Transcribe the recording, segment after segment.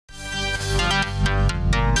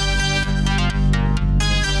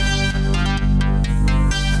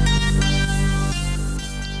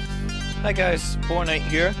Hi guys, Bornite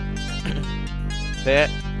here. That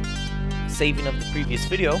saving of the previous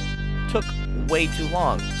video took way too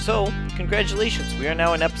long. So, congratulations, we are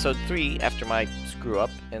now in episode 3 after my screw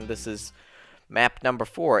up, and this is map number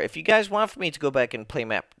 4. If you guys want for me to go back and play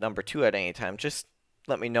map number 2 at any time, just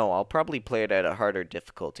let me know. I'll probably play it at a harder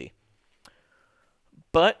difficulty.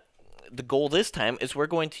 But the goal this time is we're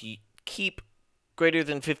going to keep greater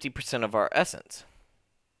than 50% of our essence.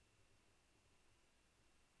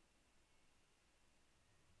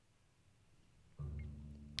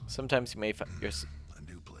 Sometimes you may find yourself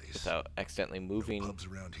without accidentally moving. Pubs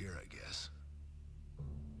around here, I guess.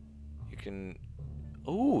 You can...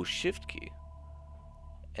 Ooh, shift key.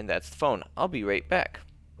 And that's the phone. I'll be right back.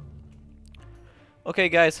 Okay,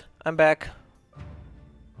 guys, I'm back.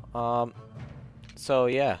 So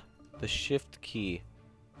yeah, the shift key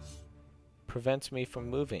prevents me from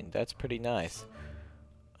moving. That's pretty nice.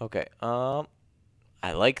 Okay, I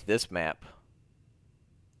like this map.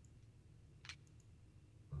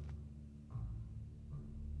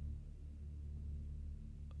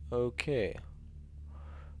 Okay.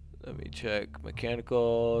 Let me check.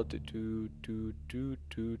 Mechanical.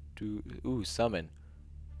 Ooh, summon.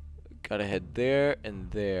 Gotta head there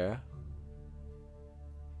and there.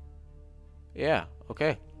 Yeah,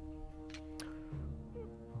 okay.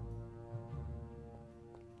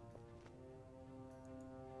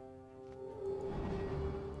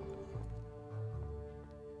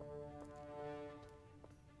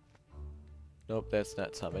 Nope, that's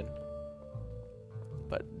not summon.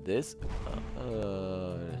 But this,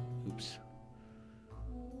 oops.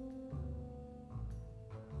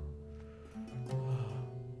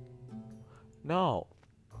 No.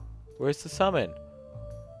 Where's the summon?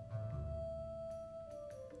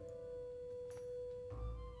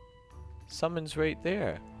 Summon's right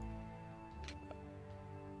there.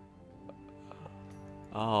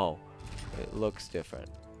 Oh, it looks different.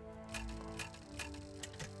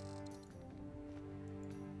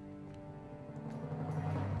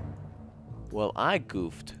 Well, I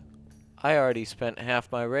goofed. I already spent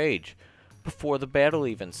half my rage before the battle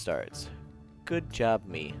even starts. Good job,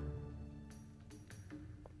 me.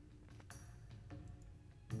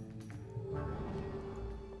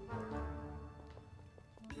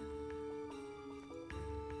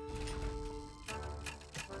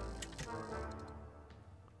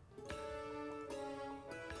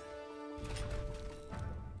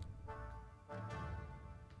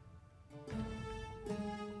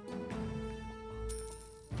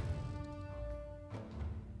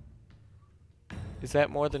 Is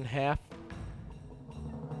that more than half?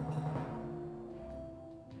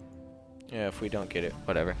 Yeah, if we don't get it,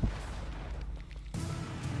 whatever.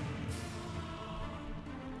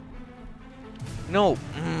 No!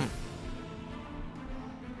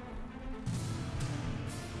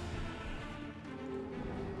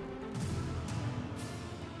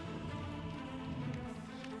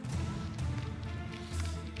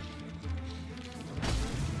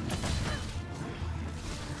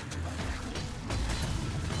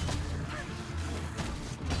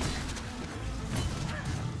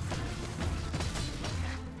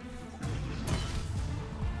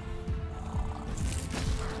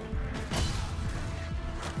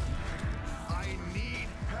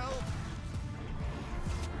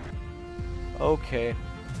 Okay.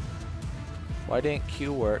 Why didn't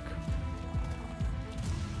Q work?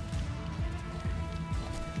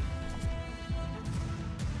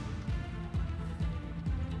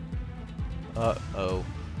 Uh-oh.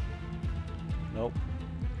 Nope.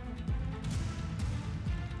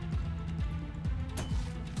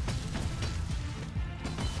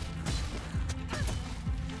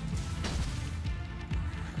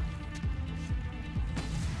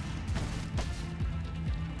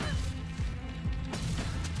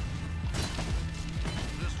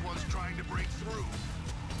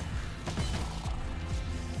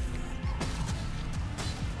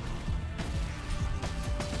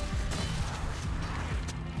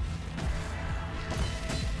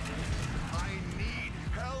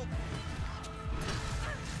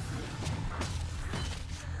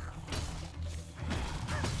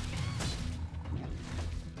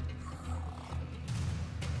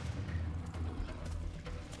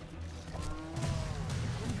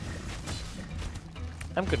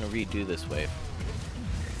 I'm gonna redo this wave.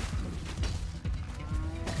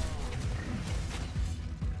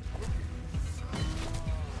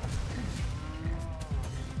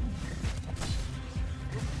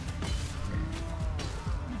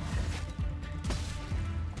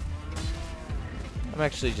 I'm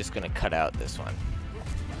actually just gonna cut out this one.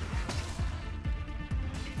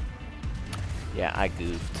 Yeah, I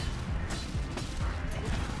goofed.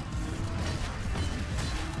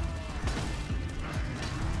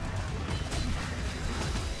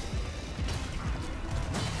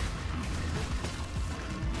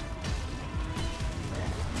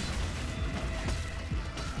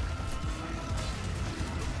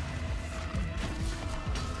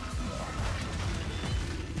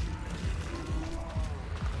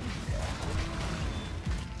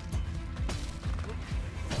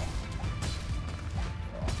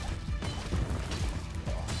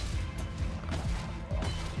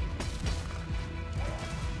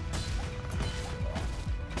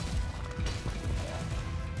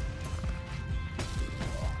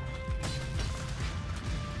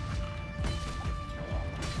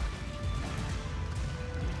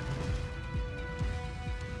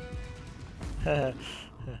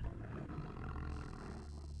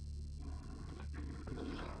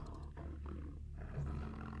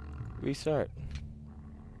 Restart.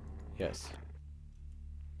 Yes.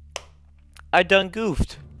 I done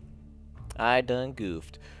goofed.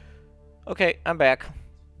 Okay, I'm back.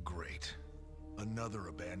 Great. Another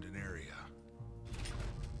abandoned area.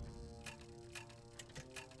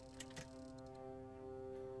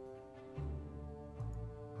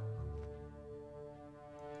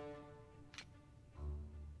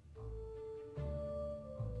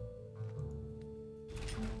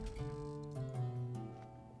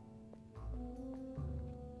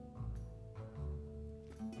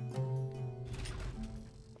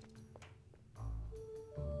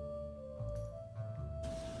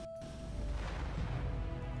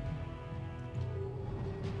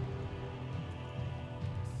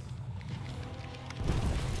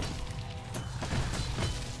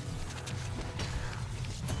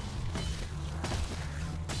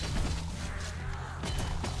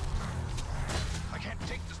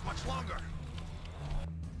 Longer.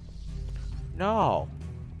 No.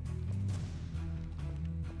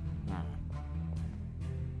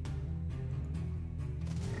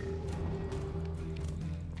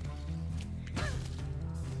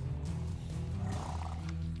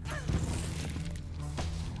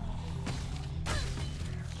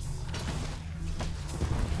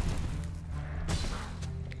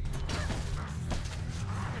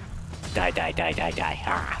 Die.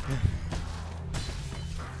 Ah.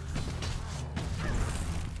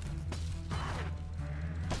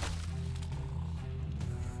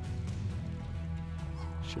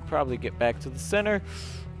 Should probably get back to the center.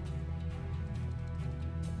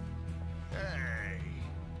 Hey!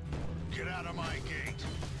 Get out of my gate!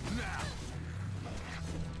 Now!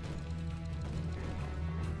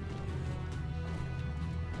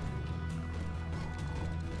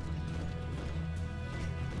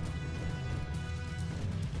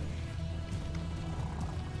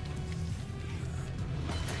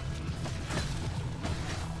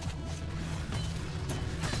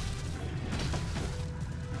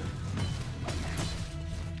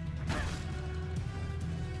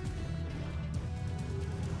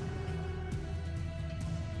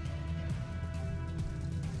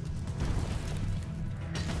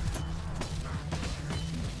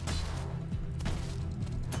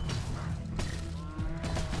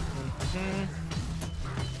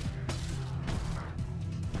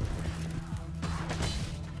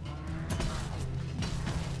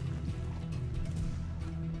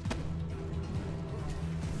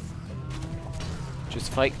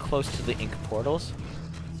 Just fight close to the ink portals.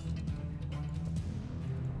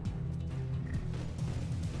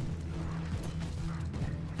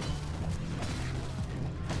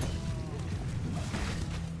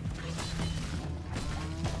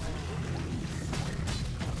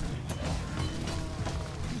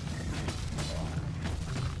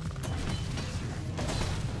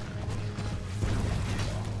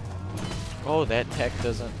 Oh, that tech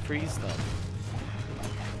doesn't freeze them.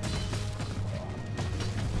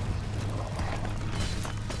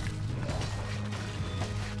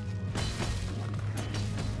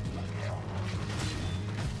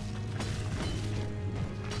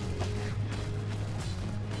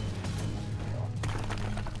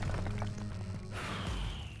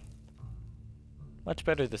 Much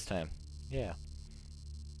better this time. Yeah.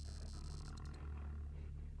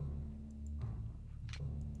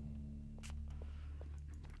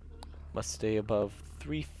 Must stay above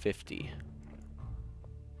 350.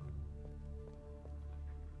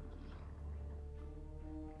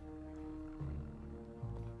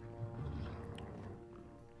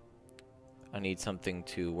 I need something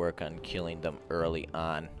to work on killing them early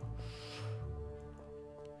on.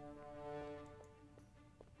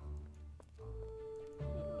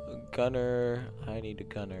 Gunner. I need a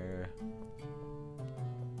gunner.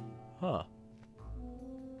 Huh.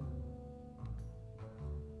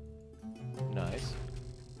 Nice.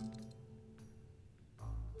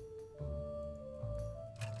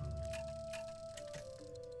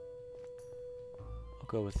 I'll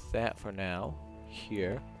go with that for now.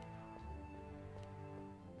 Here.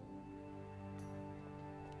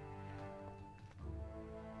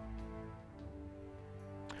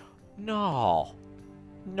 No.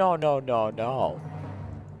 No.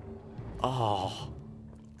 Oh.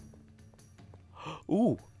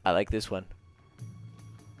 Ooh, I like this one.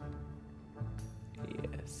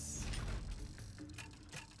 Yes.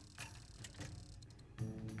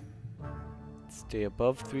 Stay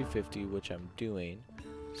above 350, which I'm doing.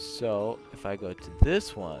 So, if I go to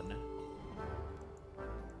this one,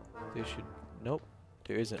 there should... Nope,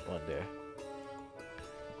 there isn't one there.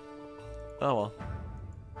 Oh well.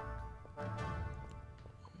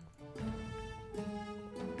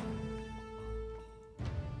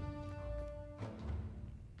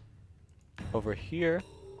 Over here,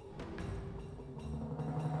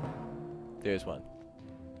 there's one.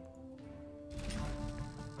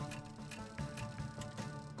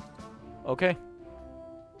 Okay.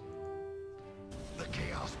 The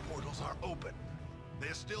chaos portals are open.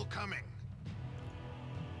 They're still coming.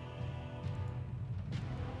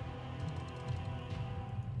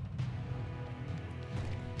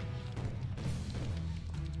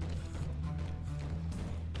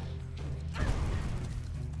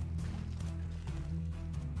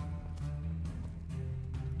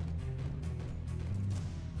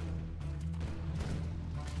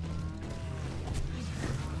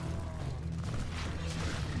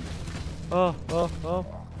 Oh, oh, oh.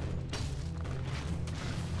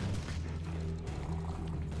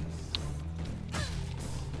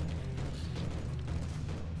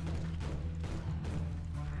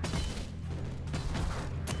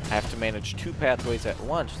 I have to manage 2 pathways at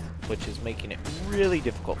once, which is making it really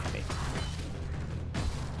difficult for me.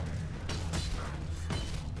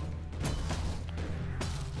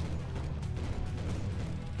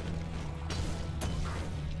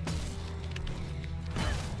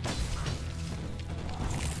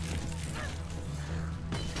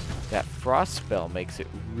 That frost spell makes it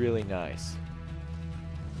really nice.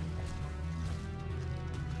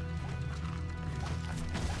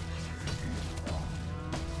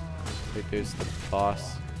 Wait, there's the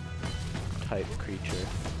boss type creature.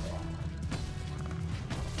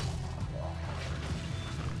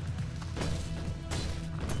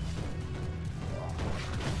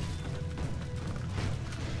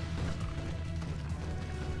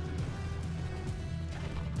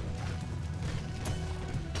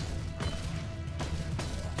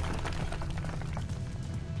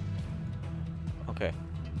 Okay.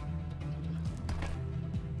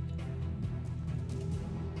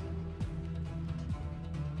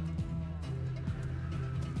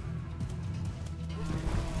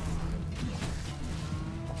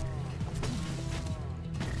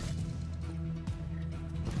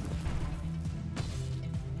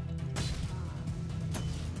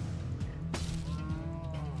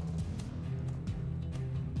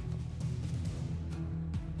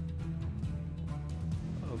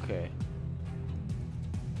 Okay.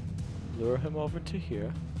 Lure him over to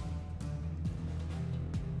here.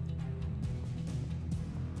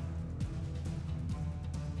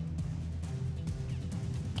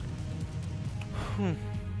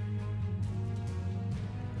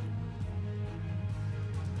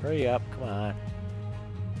 Hurry up, come on.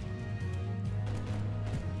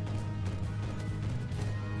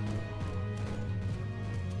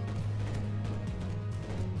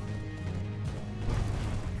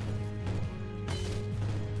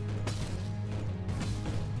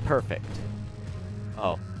 Perfect.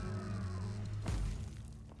 Oh.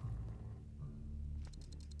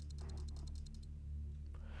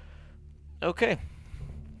 Okay.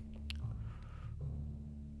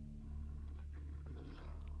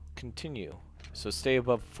 Continue. So stay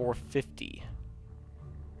above 450.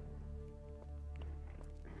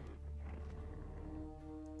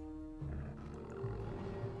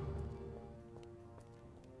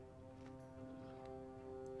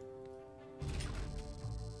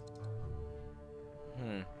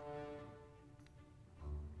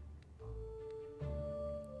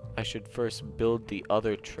 I should first build the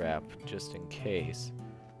other trap just in case.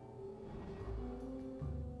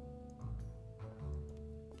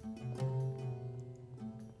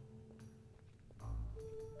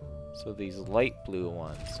 So these light blue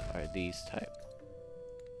ones are these type.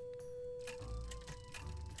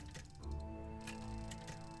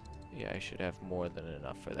 Yeah, I should have more than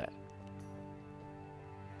enough for that.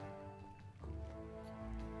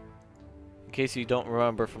 In case you don't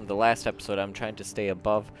remember from the last episode, I'm trying to stay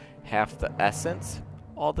above half the essence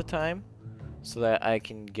all the time so that I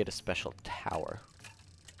can get a special tower.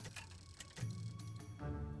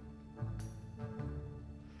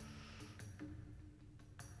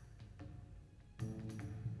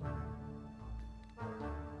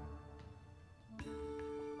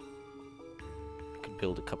 I could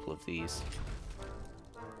build a couple of these.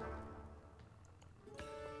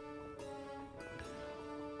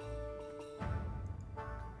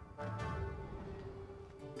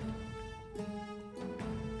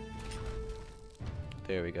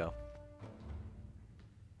 There we go.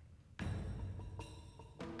 I'm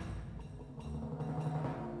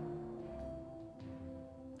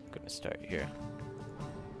gonna start here.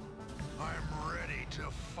 I'm ready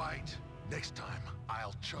to fight. Next time,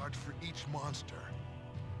 I'll charge for each monster.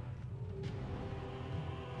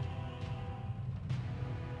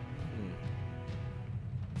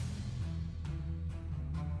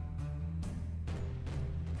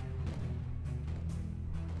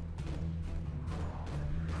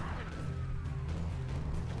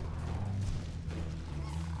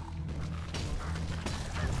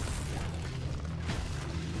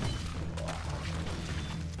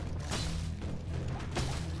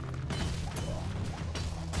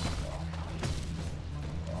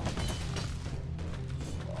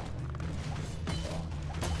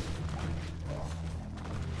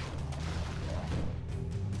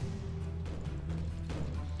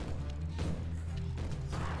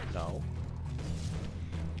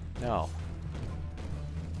 No.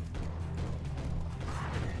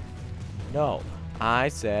 No. I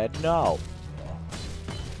said no.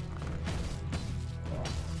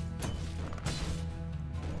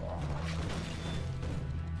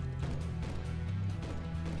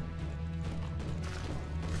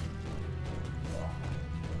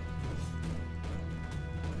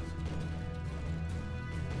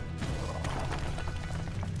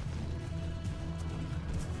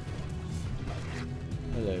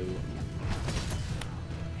 Hello.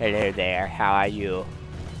 Hello there, how are you?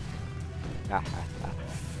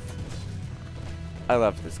 I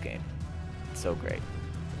love this game. It's so great.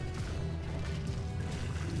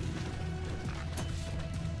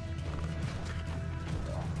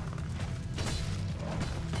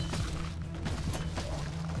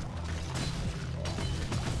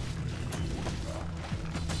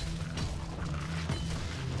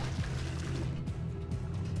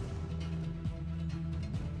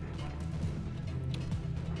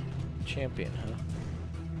 Champion, huh?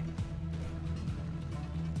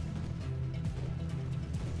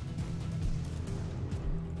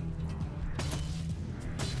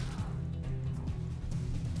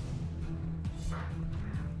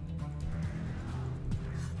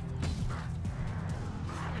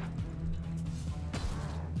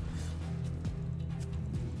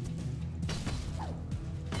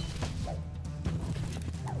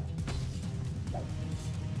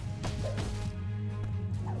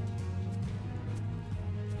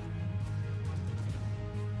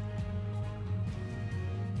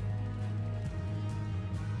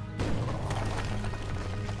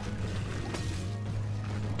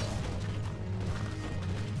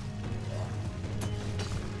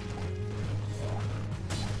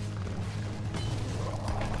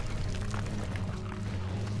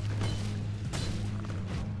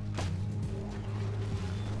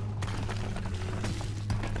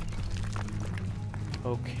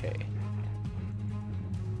 Okay.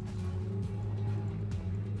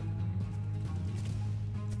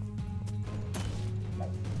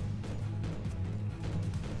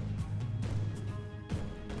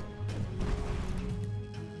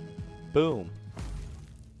 Boom.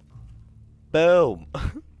 Boom.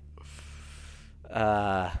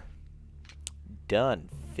 Done.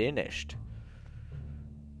 Finished.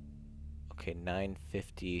 Okay,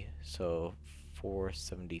 950, so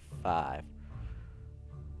 475.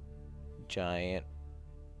 Giant.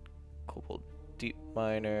 Cobalt deep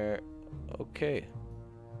miner. Okay.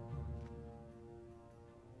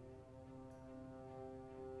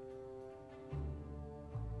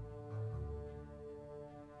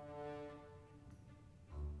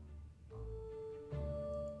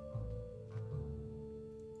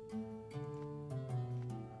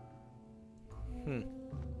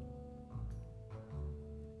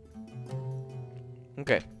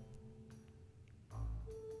 Okay.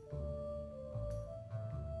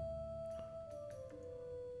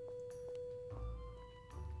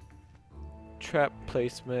 Trap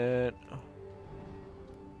placement.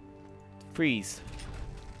 Freeze.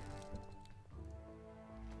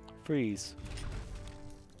 Freeze.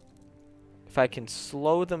 If I can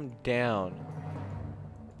slow them down,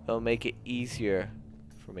 it'll make it easier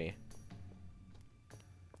for me.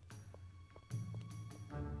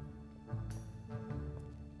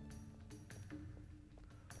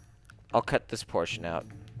 I'll cut this portion out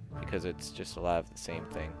because it's just a lot of the same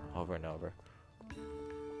thing over and over.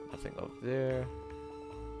 Nothing over there.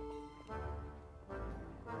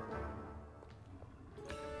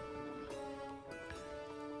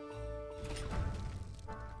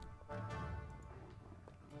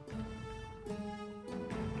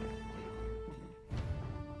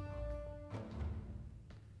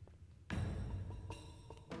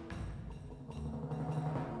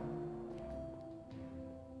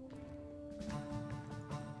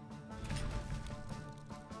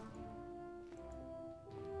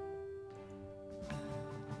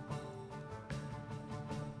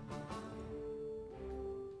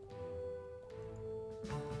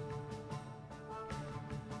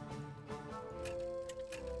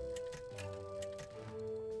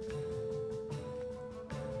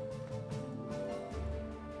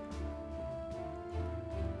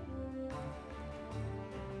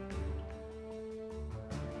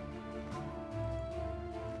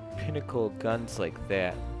 Pinnacle guns like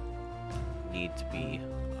that need to be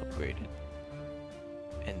upgraded.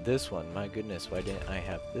 And this one, my goodness, why didn't I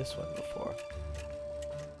have this one before?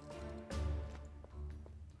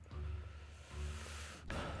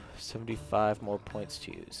 $75 more points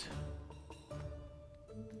to use.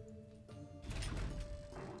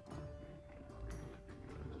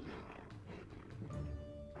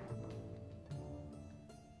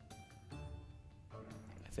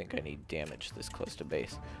 think I need damage this close to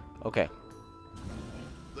base. Okay.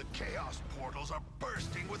 The chaos portals are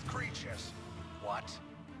bursting with creatures. What?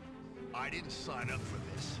 I didn't sign up for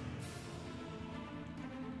this.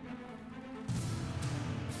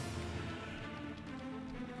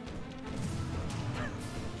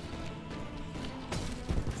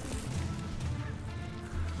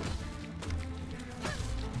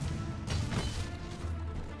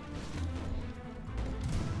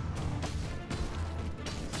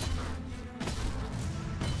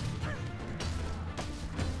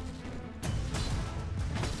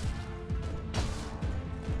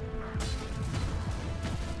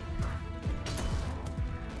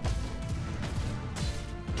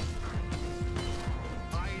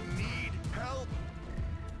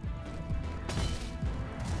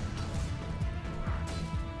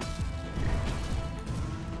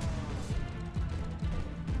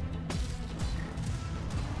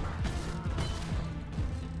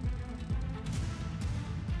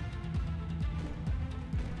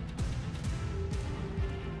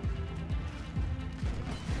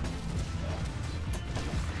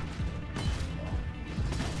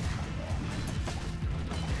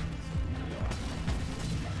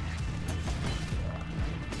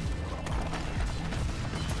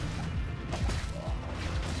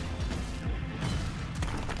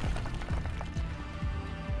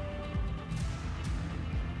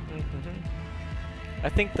 I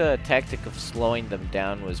think the tactic of slowing them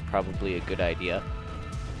down was probably a good idea.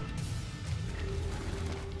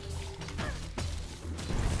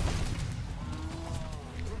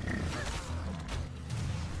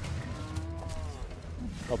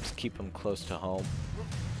 Helps keep them close to home.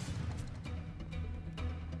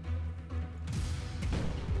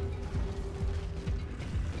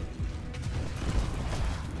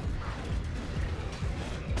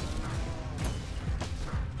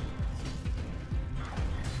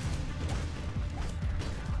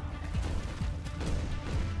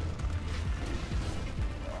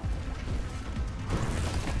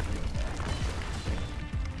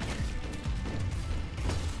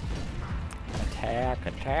 Attack,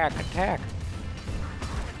 attack, attack!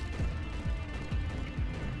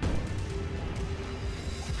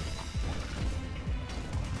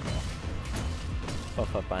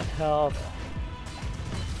 Buff up on health.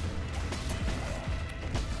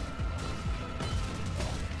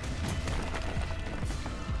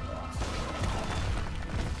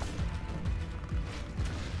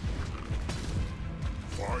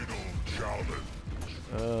 Final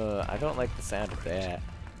challenge. I don't like the sound of that.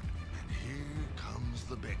 Here comes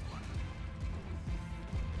the big one.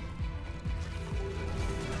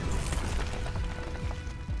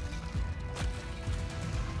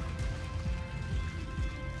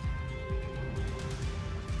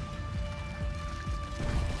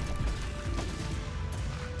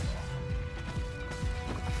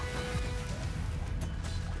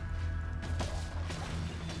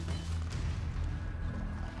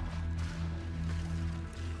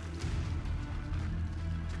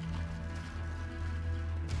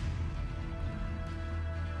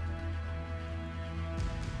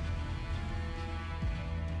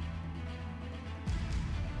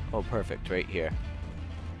 Oh, perfect, right here.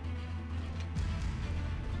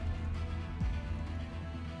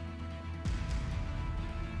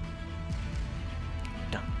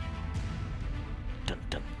 Done. Done,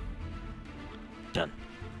 done. Done.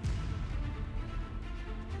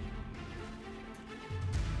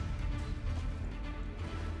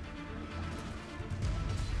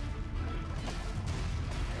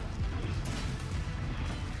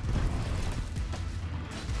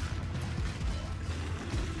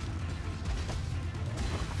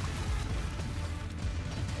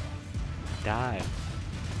 Die.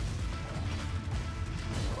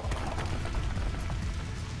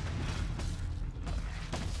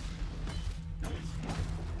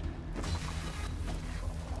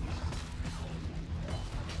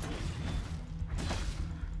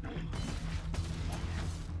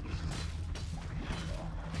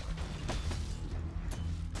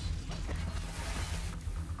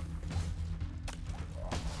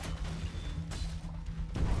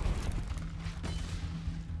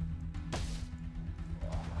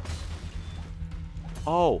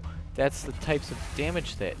 Oh, that's the types of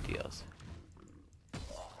damage that deals.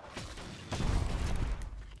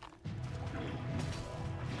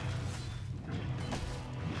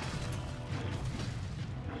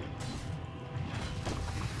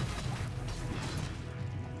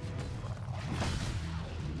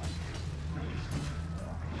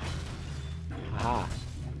 Aha,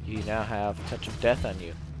 you now have Touch of Death on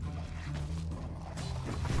you.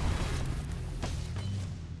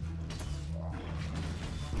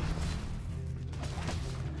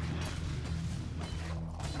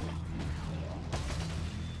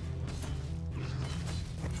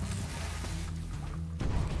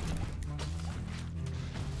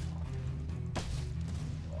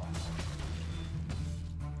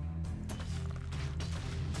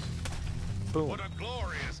 Boom. What a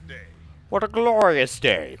glorious day. What a glorious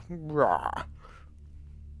day. Rah.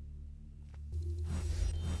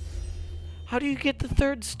 How do you get the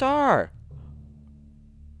 3rd star?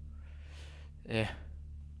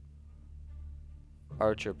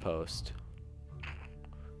 Archer post.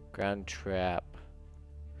 Ground trap.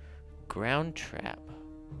 Ground trap.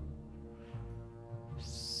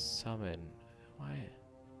 Summon. Why?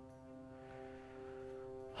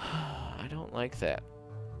 I don't like that.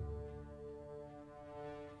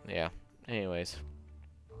 Yeah. Anyways.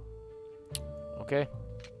 Okay.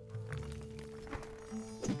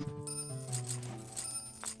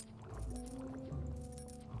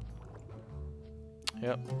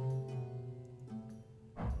 Yep.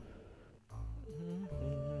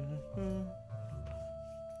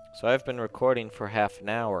 So I've been recording for half an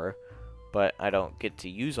hour, but I don't get to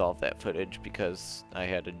use all of that footage because I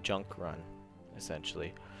had a junk run,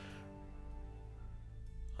 essentially.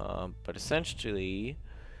 But essentially,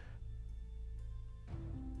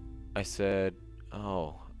 I said,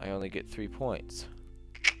 oh, I only get 3 points.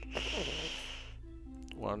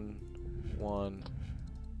 1, 1,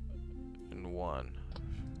 and 1.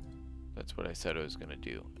 That's what I said I was gonna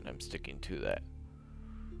do, and I'm sticking to that.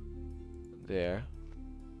 There.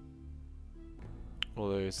 Well,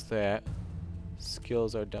 there's that.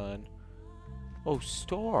 Skills are done. Oh,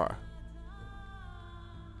 store.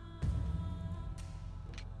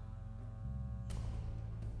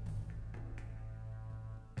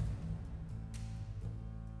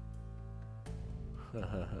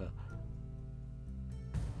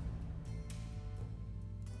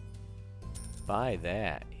 Buy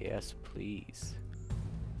that. Yes, please.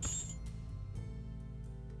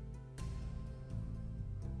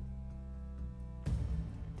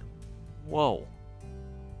 Whoa.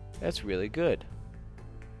 That's really good.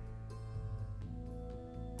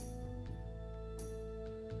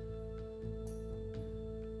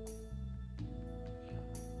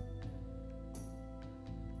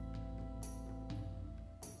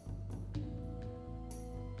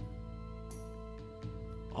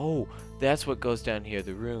 Oh, that's what goes down here,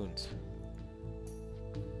 the runes.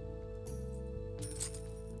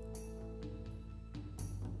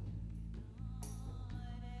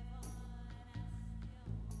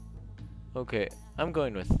 Okay, I'm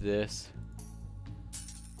going with this.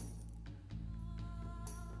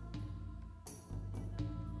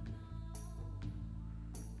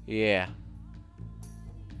 Yeah.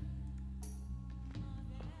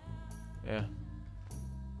 Yeah.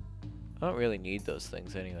 I don't really need those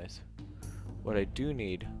things anyways. What I do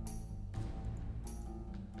need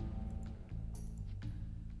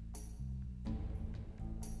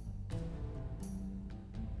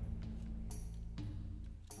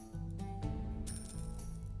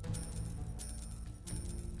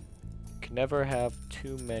can never have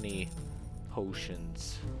too many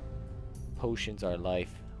potions. Potions are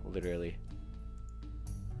life, literally.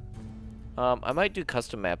 I might do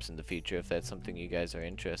custom maps in the future if that's something you guys are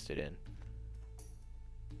interested in.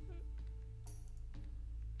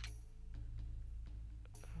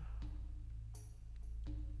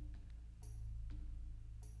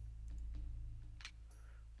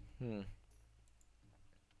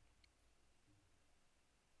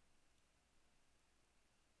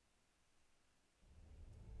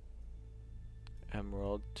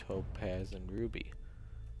 Emerald, topaz, and ruby.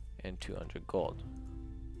 And 200 gold.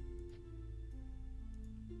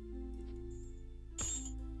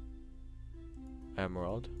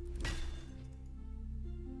 Emerald.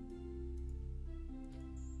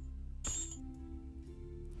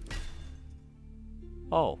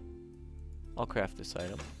 Oh. I'll craft this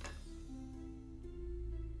item.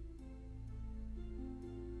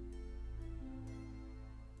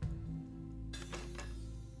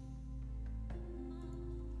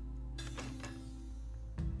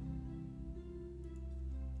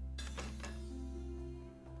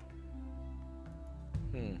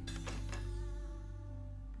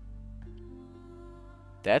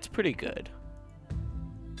 That's pretty good.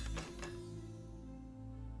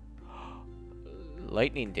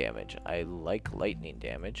 Lightning damage. I like lightning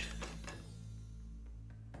damage.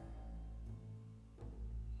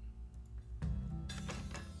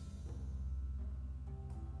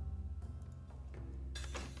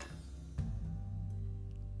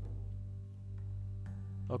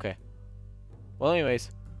 Okay. Well,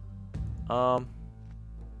 anyways.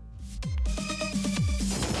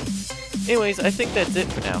 Anyways, I think that's it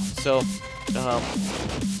for now. So,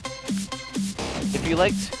 if you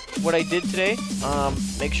liked what I did today,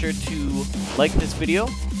 make sure to like this video,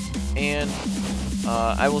 and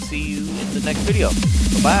I will see you in the next video.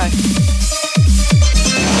 Bye-bye.